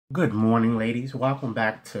Good morning, ladies. Welcome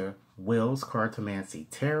back to Will's Cartomancy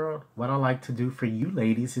Tarot. What I like to do for you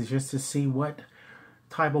ladies is just to see what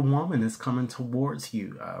type of woman is coming towards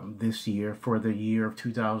you this year for the year of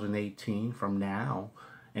 2018 from now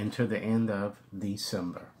into the end of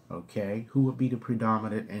December. Okay, who would be the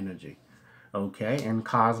predominant energy? Okay, and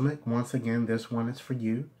Cosmic, once again, this one is for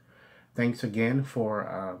you. Thanks again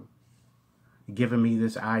for giving me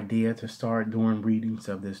this idea to start doing readings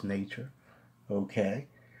of this nature. Okay.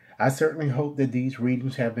 I certainly hope that these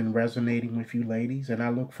readings have been resonating with you ladies, and I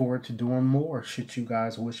look forward to doing more should you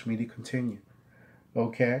guys wish me to continue.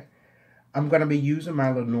 Okay? I'm going to be using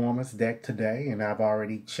my Lenormand's deck today, and I've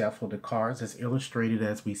already shuffled the cards as illustrated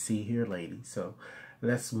as we see here, ladies. So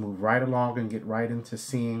let's move right along and get right into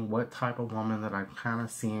seeing what type of woman that I'm kind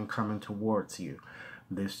of seeing coming towards you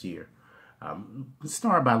this year. Let's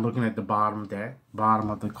start by looking at the bottom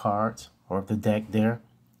of the cards, or of the deck there.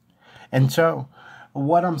 And so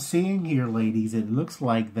what I'm seeing here, ladies, it looks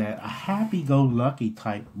like that a happy-go-lucky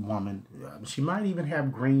type woman. She might even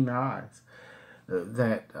have green eyes.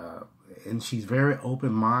 And she's very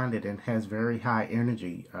open-minded and has very high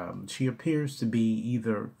energy. She appears to be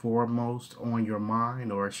either foremost on your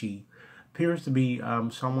mind, or she appears to be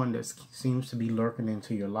someone that seems to be lurking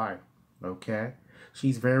into your life. Okay?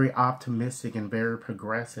 She's very optimistic and very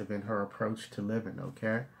progressive in her approach to living.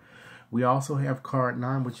 Okay? We also have card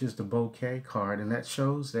 9, which is the bouquet card, and that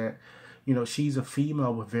shows that, you know, she's a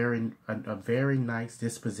female with a very nice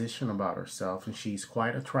disposition about herself, and she's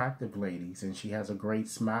quite attractive, ladies, and she has a great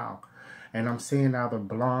smile. And I'm seeing either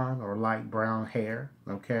blonde or light brown hair,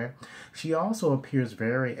 okay? She also appears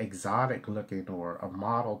very exotic looking, or a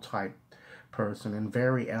model type person, and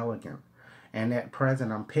very elegant. And at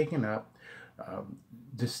present, I'm picking up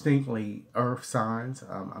distinctly earth signs.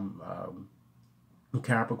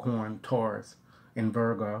 Capricorn, Taurus, and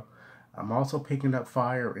Virgo. I'm also picking up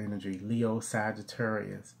fire energy, Leo,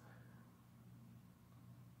 Sagittarius,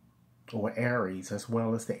 or Aries, as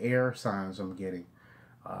well as the air signs I'm getting,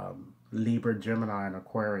 Libra, Gemini, and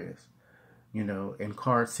Aquarius. You know, in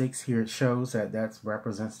card 6 here, it shows that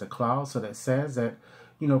represents the cloud. So that says that,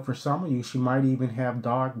 you know, for some of you, she might even have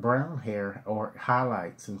dark brown hair or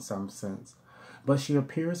highlights in some sense. But she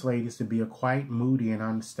appears, ladies, to be quite moody and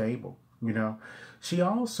unstable. You know, she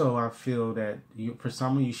also, I feel that for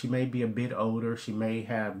some of you, she may be a bit older. She may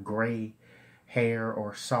have gray hair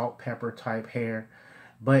or salt pepper type hair.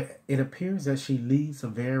 But it appears that she leads a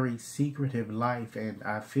very secretive life. And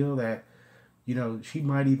I feel that, you know, she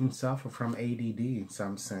might even suffer from ADD in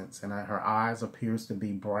some sense. And her eyes appears to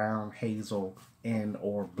be brown, hazel, and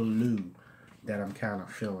or blue, that I'm kind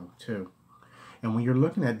of feeling too. And when you're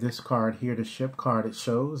looking at this card here, the ship card, it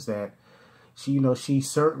shows that she, you know, she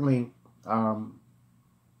certainly...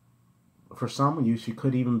 for some of you, she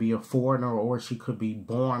could even be a foreigner, or she could be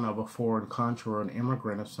born of a foreign country or an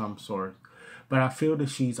immigrant of some sort. But I feel that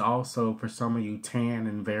she's also, for some of you, tan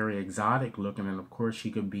and very exotic looking. And of course,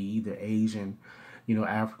 she could be either Asian, you know,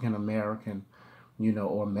 African American, you know,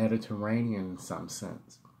 or Mediterranean in some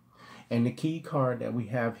sense. And the key card that we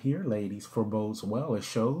have here, ladies, forebodes well. It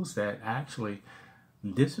shows that actually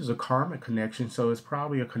this is a karmic connection. So it's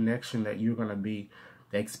probably a connection that you're going to be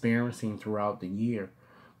experiencing throughout the year.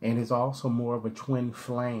 And it's also more of a twin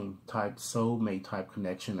flame type, soulmate type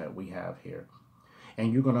connection that we have here.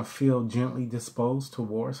 And you're going to feel gently disposed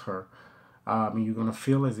towards her. You're going to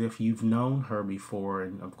feel as if you've known her before.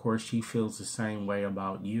 And of course, she feels the same way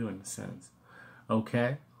about you in a sense.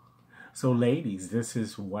 Okay? So ladies, this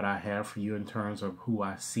is what I have for you in terms of who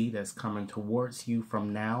I see that's coming towards you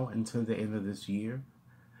from now until the end of this year.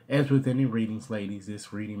 As with any readings, ladies,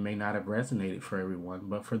 this reading may not have resonated for everyone,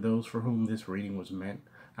 but for those for whom this reading was meant,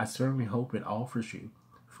 I certainly hope it offers you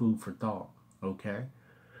food for thought, okay?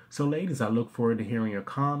 So, ladies, I look forward to hearing your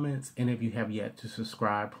comments, and if you have yet to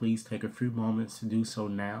subscribe, please take a few moments to do so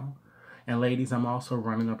now. And, ladies, I'm also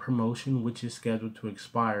running a promotion which is scheduled to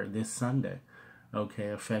expire this Sunday, okay,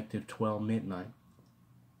 effective 12 midnight.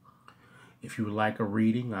 If you would like a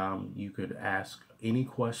reading, you could ask any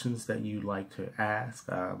questions that you'd like to ask.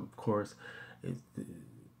 Of course,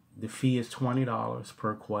 the fee is $20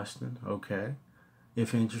 per question, okay?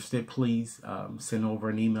 If interested, please send over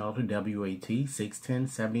an email to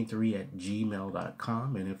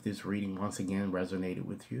wat61073@gmail.com. And if this reading once again resonated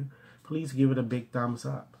with you, please give it a big thumbs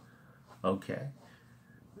up, okay?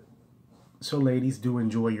 So, ladies, do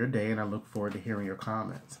enjoy your day, and I look forward to hearing your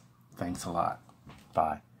comments. Thanks a lot.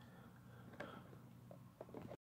 Bye.